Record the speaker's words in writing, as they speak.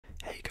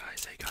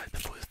say, guys,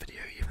 before this video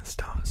even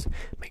starts,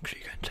 make sure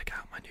you go and check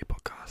out my new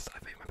podcast,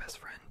 I've Made My Best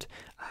Friend.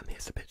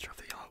 Here's a picture of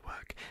the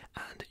artwork,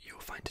 and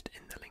you'll find it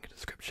in the link in the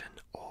description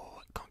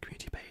or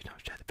community page, and I'll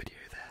share the video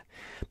there.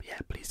 But yeah,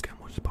 please go and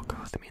watch the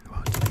podcast, it means the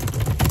world to me.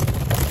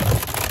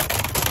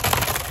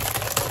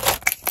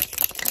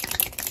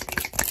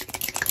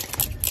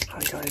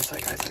 Hi guys.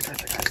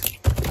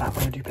 I'm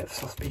going to do a bit of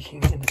soft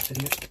speaking in this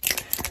video.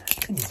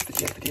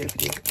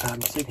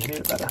 So you can hear me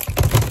a bit better.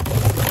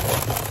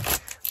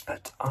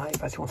 But I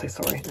actually want to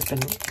say sorry. It's been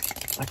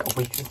like a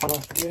week since my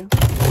last video.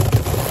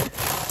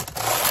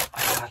 I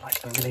had like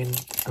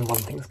 1,000,001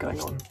 things going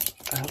on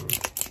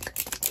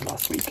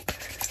last week.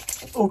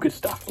 All good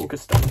stuff, but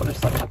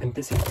it's like I've been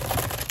busy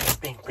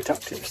being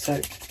productive, so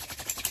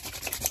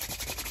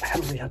I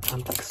haven't really had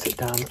time to like sit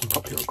down and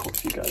properly record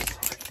for you guys.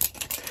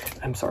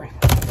 I'm sorry.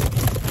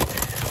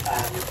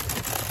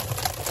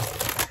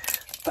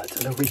 But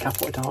to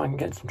recap what I've done, I'm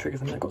getting some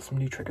triggers, and I've got some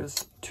new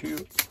triggers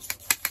to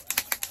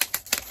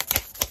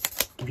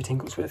give you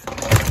tingles with.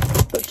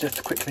 But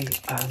just quickly,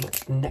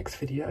 next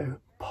video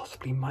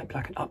possibly might be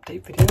like an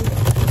update video.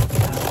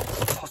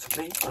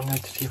 Possibly, I'm going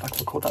to see if I can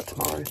record that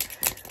tomorrow.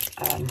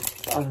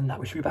 But other than that,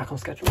 we should be back on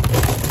schedule.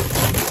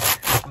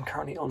 I'm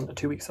currently on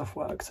 2 weeks off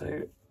work,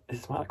 so this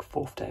is my like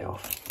 4th day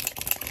off.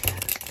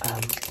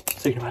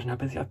 So you can imagine how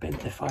busy I've been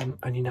if I'm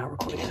only now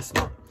recording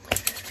ASMR.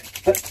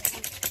 But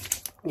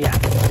yeah,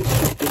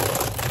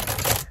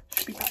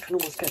 should be back to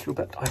normal schedule,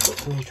 but I've got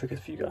some new triggers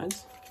for you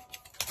guys.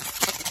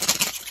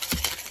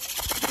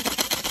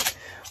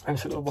 I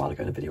said a little while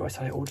ago in the video I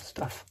said I ordered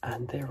stuff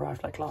and they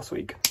arrived like last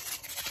week.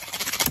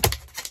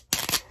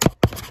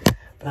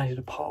 But I did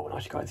a poll and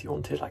asked you guys if you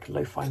wanted like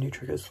lo-fi new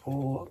triggers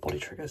or body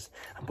triggers,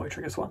 and body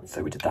triggers one,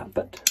 so we did that.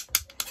 But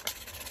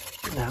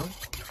now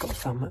we've got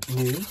some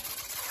new,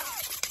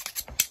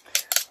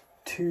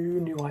 3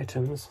 new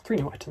items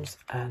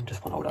and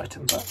just 1 old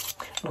item, but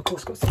and of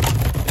course got some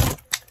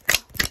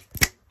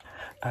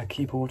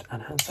keyboard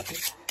and hand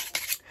settings.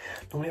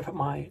 Normally I put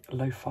my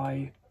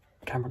lo-fi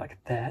camera like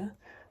there,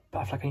 but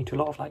I feel like I need to do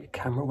a lot of like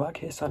camera work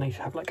here, so I need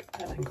to have like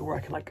an angle where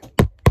I can like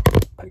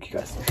poke you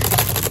guys. So,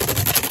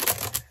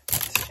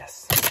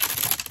 yes.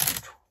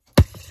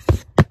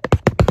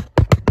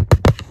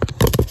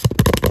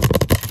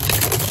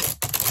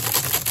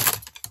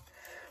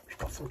 We've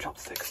got some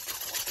chopsticks.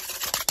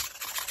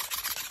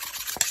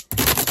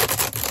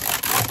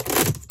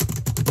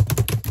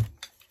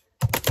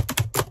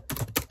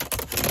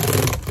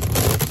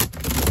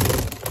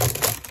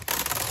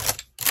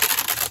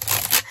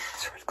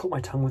 My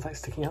tongue was like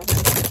sticking out.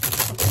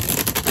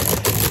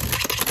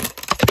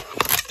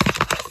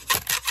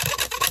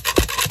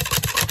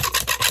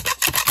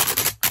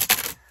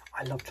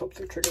 I love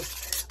chopstick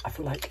triggers. I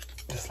feel like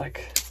just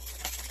like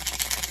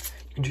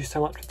you can do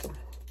so much with them.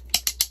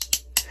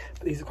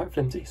 But these are quite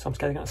flimsy, so I'm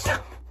scared they're gonna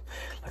snap.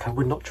 Like I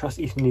would not trust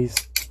eating these,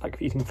 like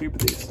eating food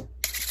with these.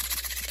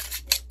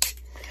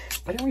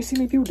 But I don't really see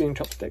many people doing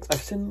chopsticks.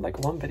 I've seen like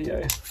one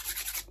video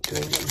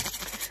doing them.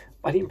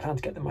 I didn't plan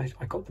to get them. I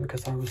got them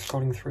because I was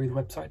scrolling through the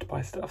website to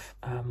buy stuff,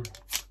 and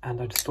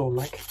I just saw them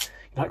like,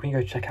 you know, like when you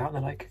go check out and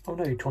they're like, oh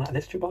no, do you want to add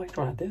this to your bike?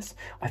 Do you want to add this?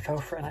 I fell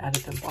for it and I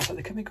added them, but I thought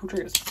they could make cool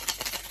triggers.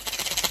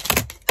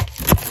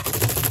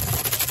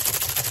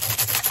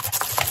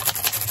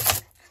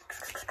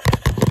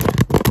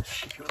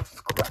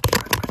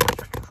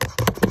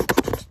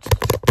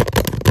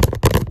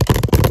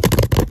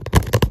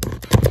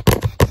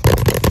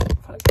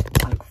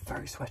 I look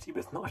very sweaty,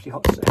 but it's not actually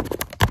hot today.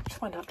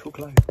 Just my natural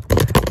glow.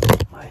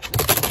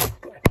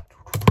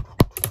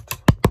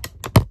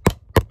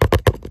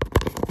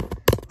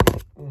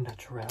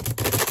 Natural.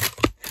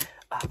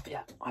 But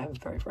yeah, I have a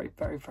very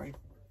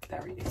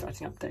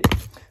exciting update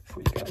for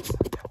you guys.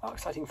 Well,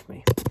 exciting for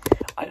me.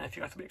 I don't know if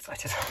you guys will be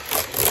excited,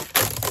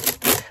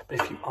 but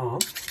if you are,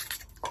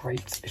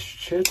 great. It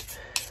should.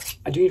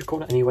 I do need to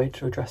record it anyway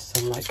to address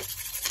some like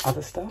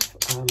other stuff.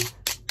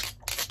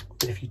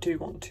 But if you do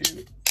want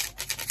to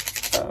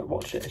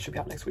watch it, it should be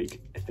out next week.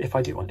 If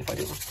I do one.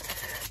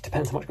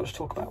 Depends how much I've got to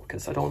talk about,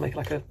 because I don't want to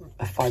make like a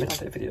 5-minute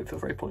update video. It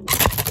feels very pointless.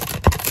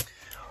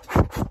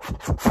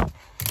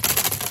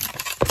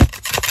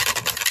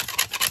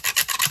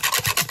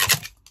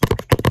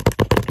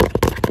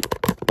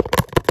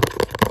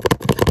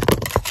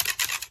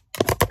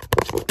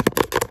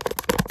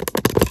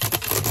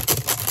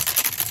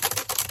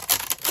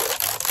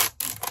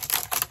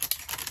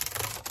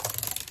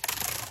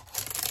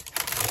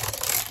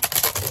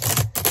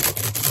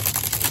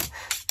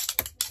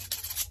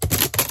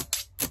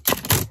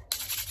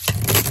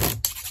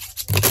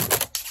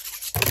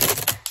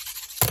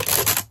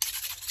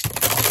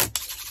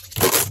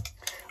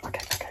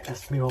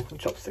 Let's move on from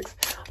chopsticks.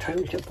 I'm trying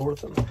to get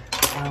bored of them.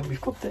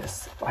 We've got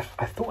this. I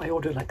thought I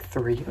ordered like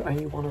 3, but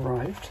only 1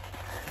 arrived.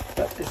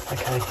 But it's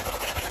like a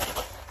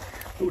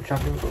little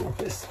juggling ball.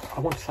 I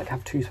wanted to like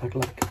have 2 so I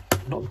could like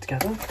knot them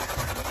together.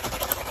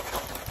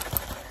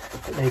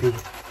 But maybe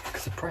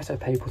because the price I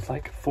paid was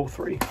like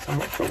 4.3, so I'm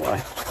not sure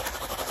why.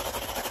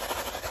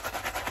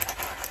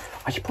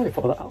 I should probably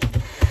follow that up.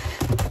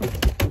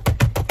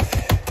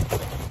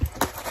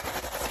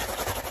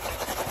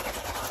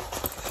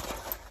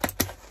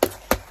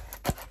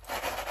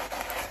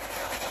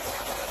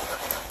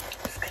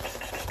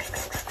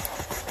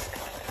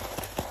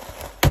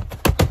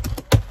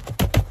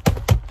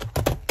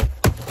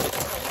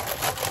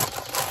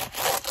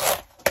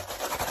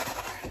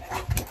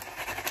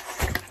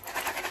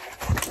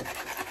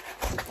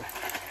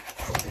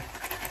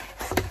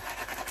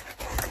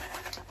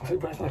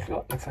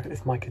 looks like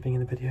this mic is being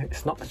in the video.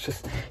 It's not,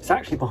 it's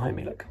actually behind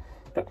me, look.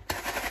 But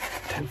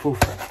don't fall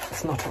for it.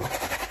 It's not on.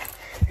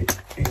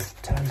 It's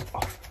turned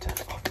off,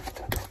 turned off,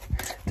 turned off,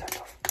 turned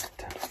off,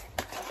 turned off.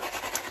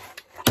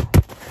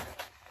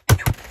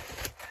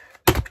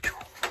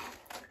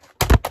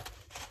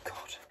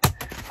 God,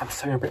 I'm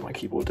so gonna break my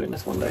keyboard doing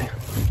this one day.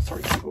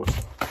 Sorry, keyboard.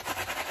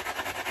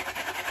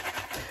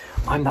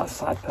 I'm that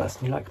sad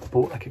person who like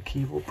bought like a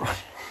keyboard brush.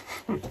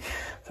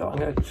 So I'm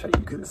going to show you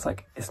because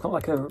it's not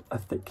like a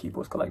thick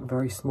keyboard. It's got like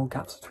very small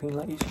gaps between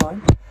like each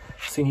line.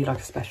 So you need like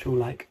a special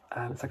like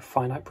it's like a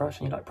finite brush,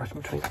 and you like brush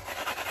in between.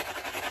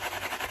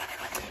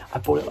 I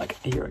bought it like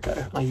a year ago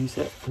and I use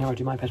it whenever I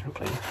do my bedroom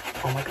clean.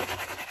 Oh my god,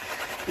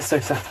 it's so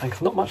satisfying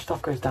because not much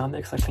stuff goes down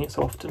there because I clean it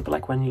so often. But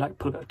like when you like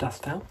pull a bit of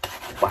dust out,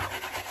 wow.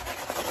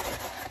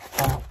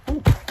 Wow. Wow,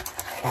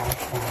 wow,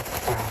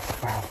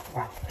 wow,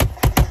 wow.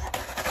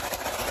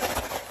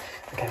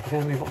 Okay, we're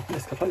going to move on from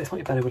this. I feel like this might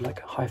be better with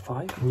like a high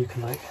five and you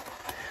can like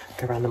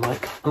go around the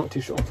mic. I'm not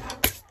too sure.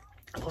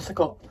 I've also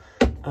got,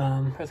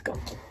 where's it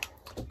gone?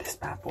 This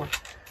bad boy.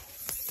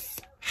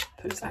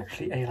 So it's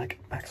actually a like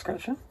back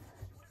scratcher,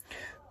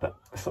 but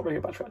it's not really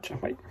a back scratcher.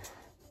 Wait.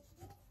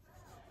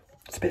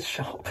 It's a bit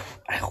sharp.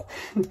 Ow.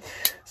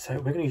 So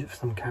we're going to use it for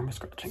some camera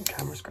scratching.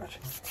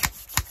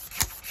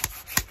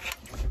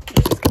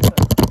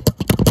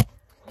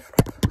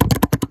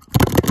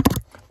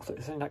 So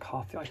it's only like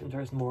half the items,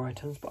 there is more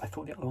items, but I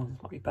thought the other ones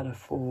might be better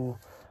for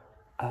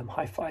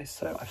hi-fi,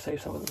 so I've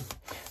saved some of them.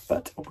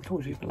 But what we can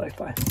always use the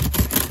Lofi.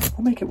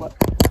 We'll make it work.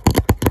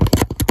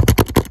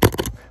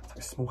 It's like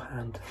a small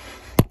hand.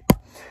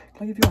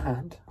 Can I give you a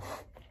hand?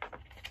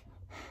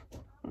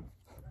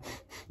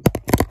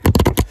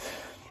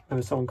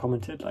 Remember someone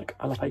commented like,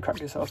 I love how you crack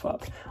yourself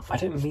up. I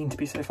didn't mean to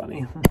be so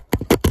funny.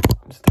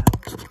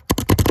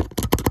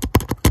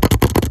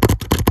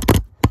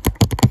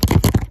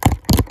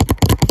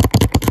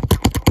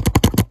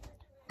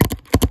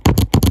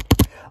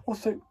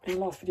 Also, in the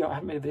last video, I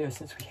haven't made a video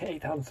since we hit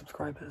 8,000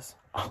 subscribers.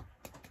 Oh.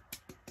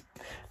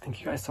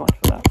 Thank you guys so much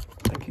for that.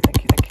 Thank you.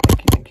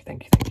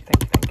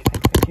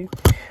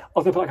 I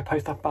was going to put like a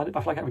post up about it,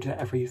 but I feel like I would do that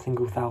every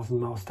single 1,000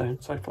 milestone.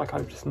 So I feel like I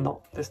would just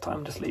not this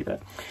time, just leave it.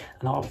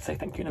 And I'll say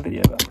thank you in a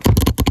video, but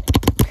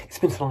it's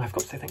been so long, I've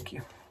got to say thank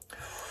you.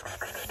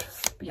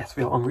 But yes,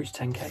 we are on reach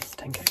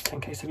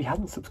 10k. So if you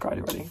haven't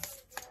subscribed already,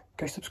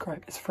 go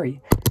subscribe. It's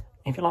free.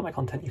 If you like my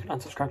content, you can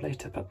unsubscribe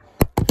later, but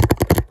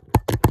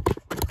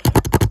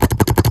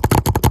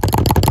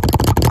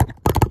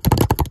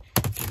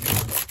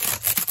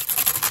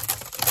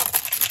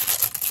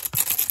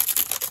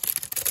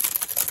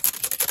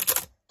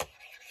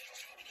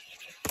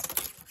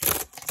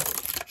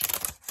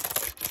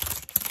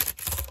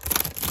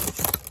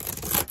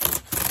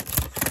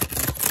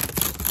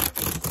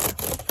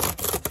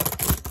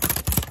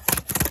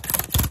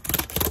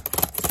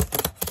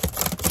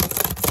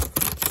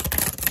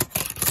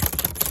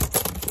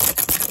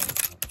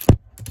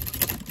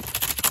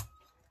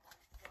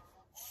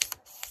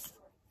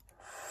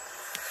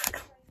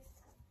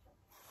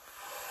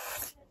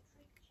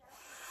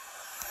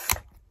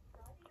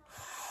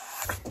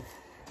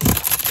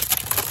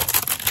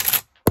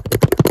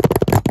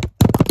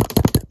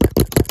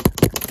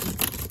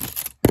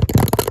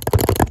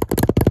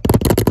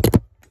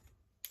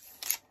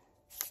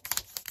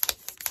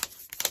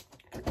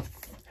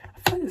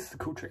this is a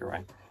cool trigger,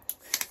 right?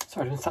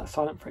 Sorry, I've been sat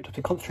silent for it. I've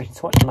been concentrating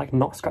so much on like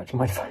not scratching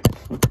my phone.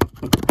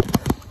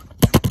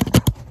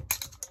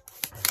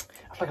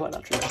 I feel like I like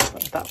that trigger.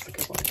 That's the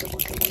good one.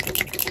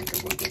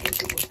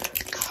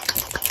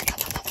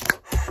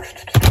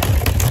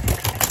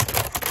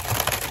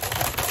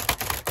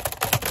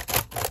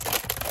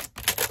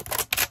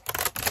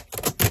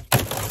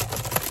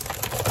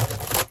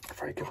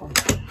 Very good one.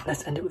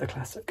 Let's end it with a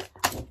classic.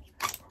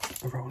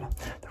 The roller.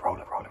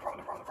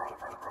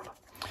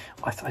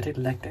 I did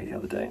leg day the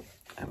other day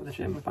at the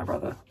gym with my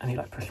brother, and he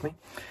like pushed me,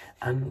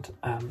 and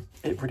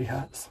it really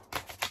hurts.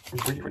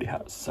 It really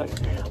hurts. So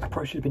I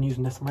probably should have been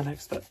using this on my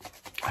legs, but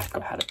I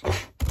forgot I had it.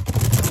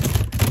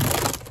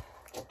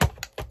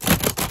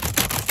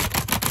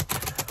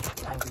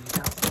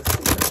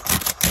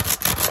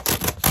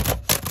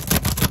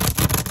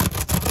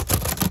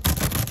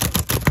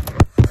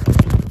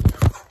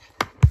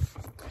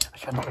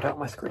 Actually, I knocked it out on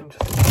my screen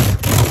just in case.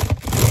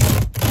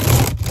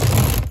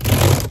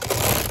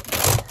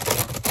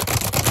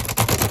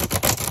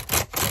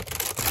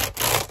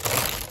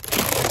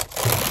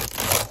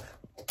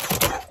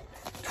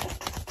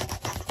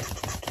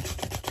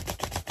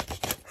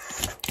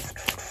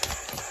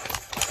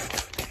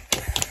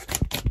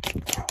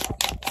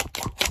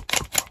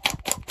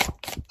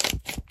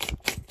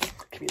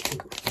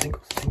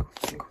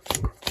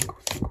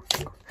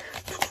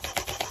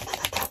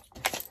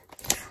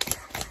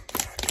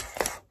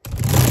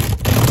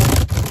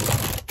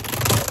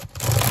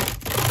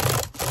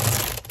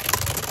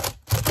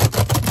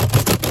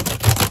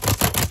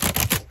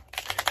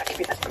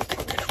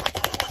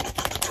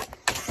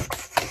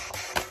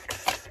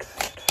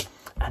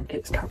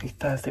 It's currently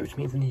Thursday, which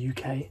means in the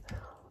UK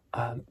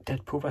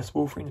Deadpool vs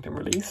Wolverine has been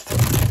released.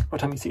 By the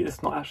time you see this,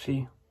 it's not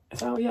actually,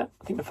 it's out yet.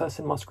 I think the first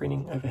cinema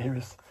screening over here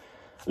is,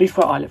 at least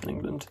where I live in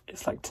England,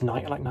 it's like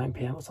tonight at like 9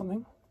 PM or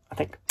something, I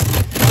think.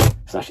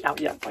 It's not actually out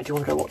yet, but I do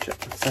want to go watch it,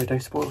 so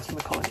don't spoil us in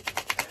the comments.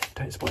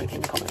 Don't spoil anything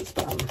in the comments,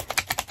 but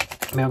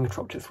maybe I'm going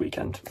to watch it this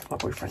weekend with my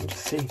boyfriend to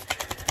see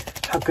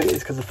how good it is,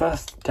 because the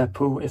first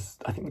Deadpool is,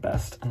 I think, the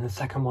best, and the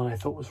second one I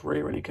thought was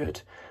really, really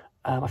good.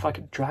 I feel like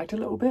it dragged a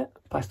little bit,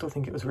 but I still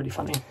think it was really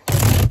funny.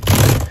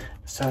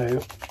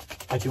 So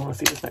I do want to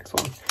see this next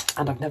one,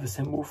 and I've never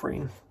seen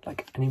Wolverine,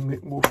 like any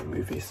Wolverine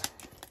movies.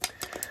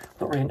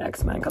 Not really an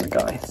X-Men kind of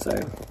guy, so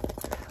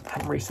I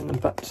haven't really seen them,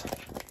 but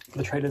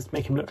the trailers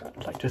make him look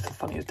like just as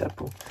funny as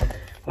Deadpool,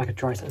 like a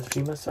dry sense of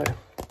humour, so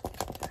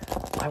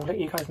I will let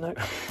you guys know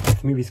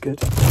if the movie's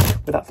good,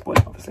 without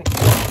spoiling obviously,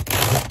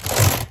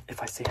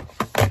 if I see it.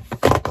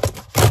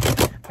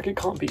 Like, it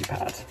can't be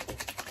bad.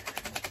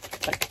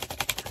 Like,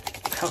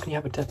 how can you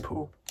have a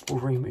Deadpool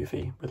Wolverine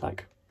movie with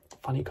like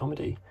funny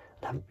comedy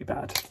and have it be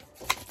bad?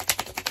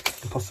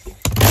 Impossible.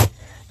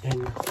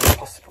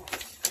 Impossible.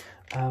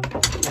 Yeah, I'm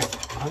going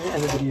to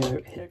end the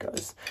video here,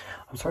 guys.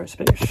 I'm sorry it's a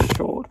bit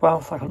short. Well,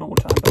 it's like a normal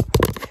time, but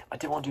I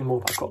did want to do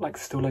more, but I've got like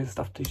still loads of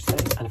stuff to do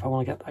today, and if I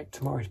want to get like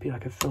tomorrow to be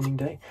like a filming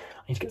day,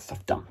 I need to get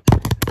stuff done.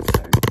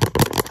 So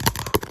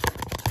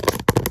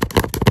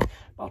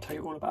I'll tell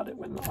you all about it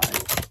when I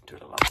do a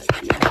little update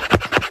video.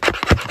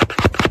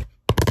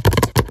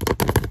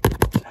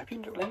 So I hope you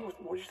enjoyed.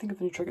 What did you think of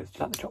the new triggers? Did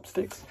you like the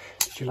chopsticks?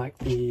 Did you like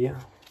the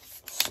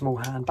small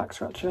hand back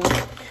scratcher? Did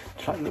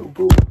you like the little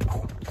ball?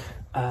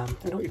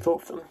 Let me know what you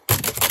thought of them.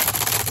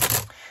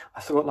 I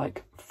still got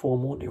like 4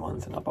 more new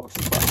ones in that box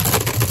as well.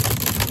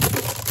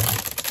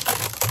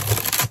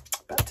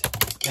 But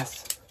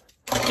yes,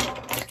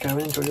 go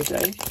and enjoy your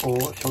day,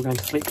 or if you're going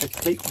to sleep, go to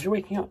sleep. If you're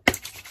waking up,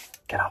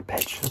 get up,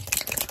 bitch.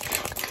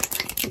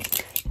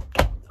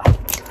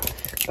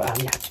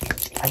 But yeah,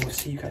 I will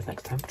see you guys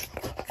next time.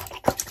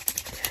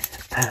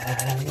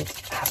 And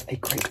have a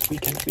great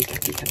weekend.